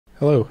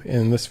Hello,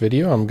 in this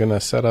video I'm going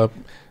to set up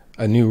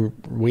a new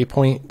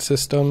waypoint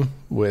system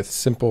with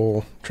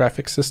simple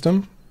traffic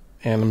system,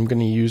 and I'm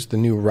going to use the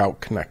new route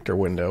connector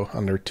window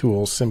under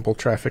Tools, Simple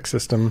Traffic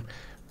System,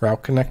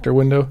 Route Connector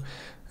window.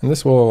 And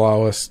this will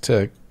allow us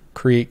to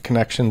create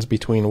connections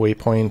between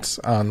waypoints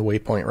on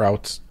waypoint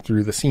routes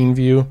through the scene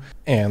view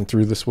and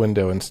through this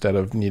window instead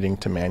of needing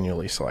to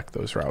manually select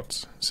those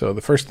routes. So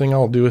the first thing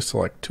I'll do is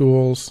select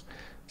Tools,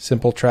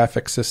 Simple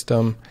Traffic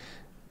System,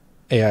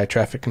 AI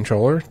Traffic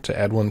Controller to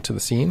add one to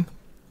the scene,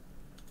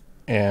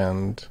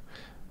 and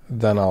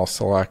then I'll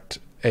select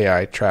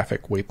AI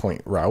Traffic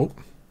Waypoint Route.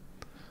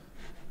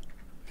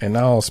 And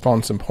now I'll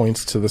spawn some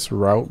points to this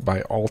route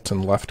by Alt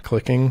and left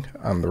clicking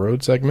on the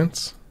road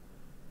segments.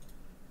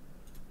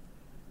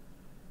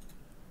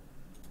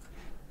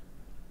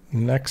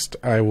 Next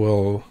I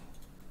will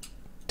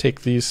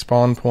take these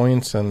spawn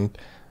points and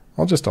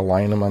I'll just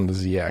align them on the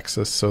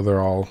Z-axis so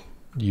they're all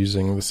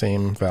using the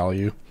same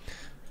value.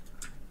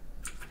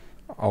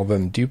 I'll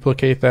then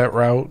duplicate that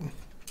route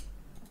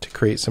to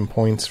create some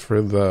points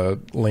for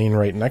the lane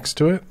right next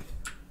to it.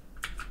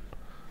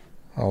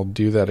 I'll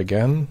do that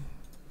again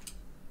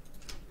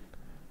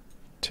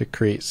to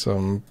create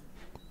some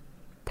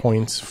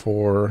points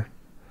for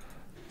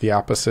the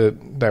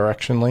opposite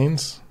direction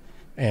lanes,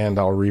 and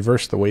I'll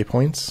reverse the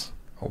waypoints.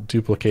 I'll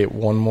duplicate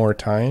one more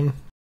time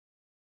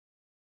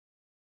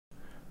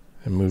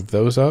and move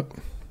those up.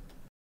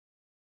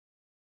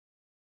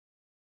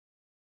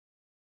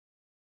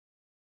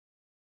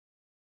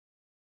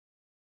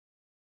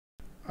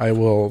 I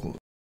will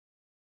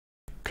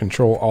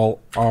Control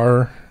Alt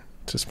R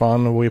to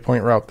spawn a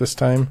waypoint route this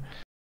time.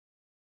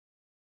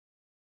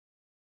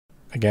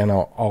 Again,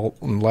 I'll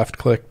Alt and left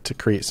click to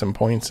create some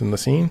points in the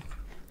scene.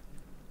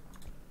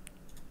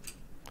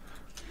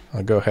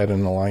 I'll go ahead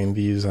and align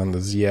these on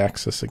the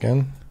Z-axis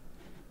again.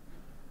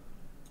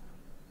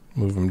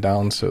 Move them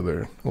down so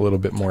they're a little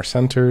bit more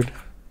centered.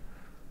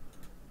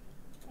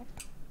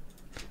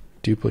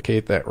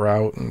 Duplicate that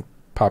route and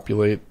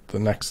populate the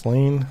next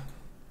lane.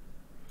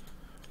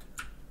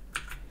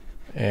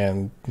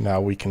 And now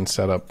we can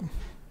set up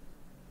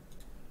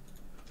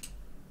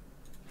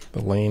the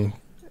lane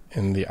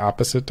in the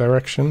opposite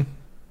direction.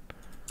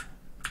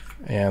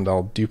 And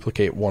I'll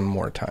duplicate one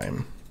more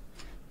time.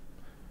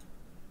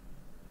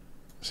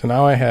 So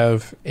now I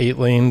have 8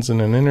 lanes in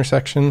an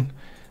intersection,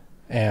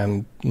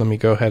 and let me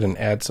go ahead and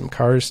add some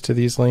cars to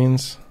these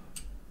lanes.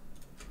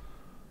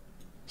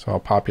 So I'll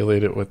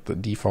populate it with the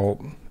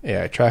default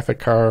AI traffic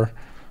car.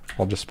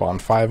 I'll just spawn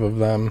 5 of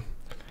them,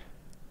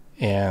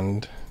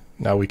 and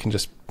now we can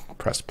just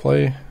press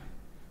play.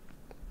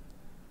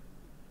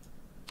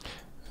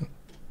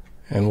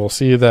 And we'll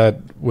see that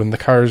when the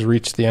cars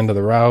reach the end of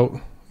the route,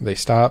 they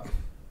stop.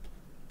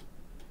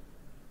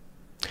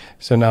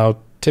 So now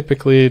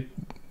typically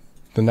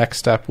the next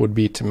step would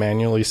be to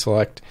manually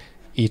select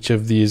each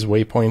of these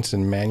waypoints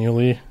and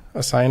manually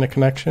assign a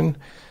connection.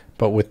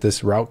 But with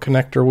this route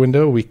connector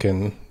window, we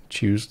can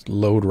choose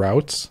load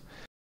routes.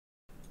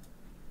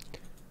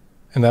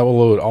 And that will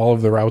load all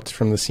of the routes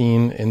from the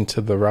scene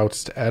into the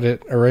routes to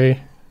edit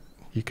array.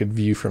 You could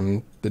view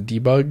from the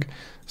debug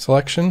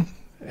selection.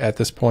 At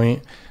this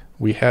point,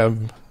 we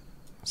have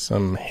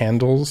some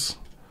handles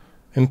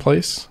in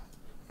place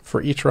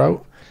for each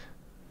route.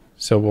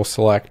 So we'll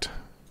select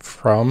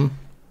from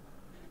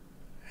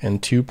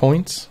and 2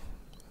 points.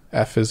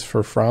 F is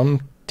for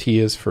from, T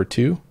is for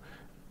to.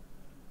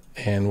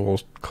 And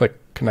we'll click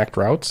connect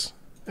routes,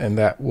 and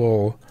that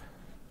will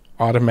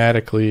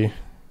automatically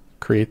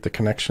create the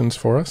connections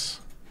for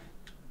us.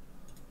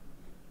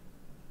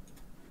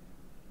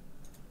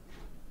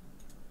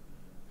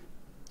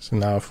 So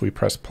now if we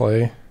press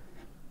play,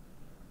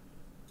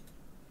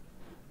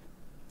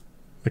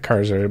 the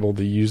cars are able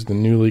to use the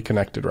newly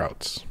connected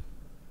routes.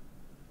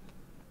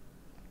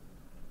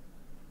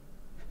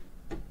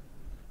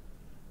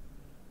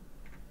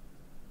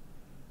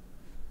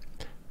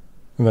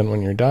 And then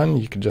when you're done,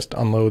 you can just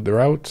unload the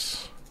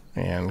routes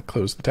and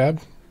close the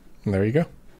tab, and there you go.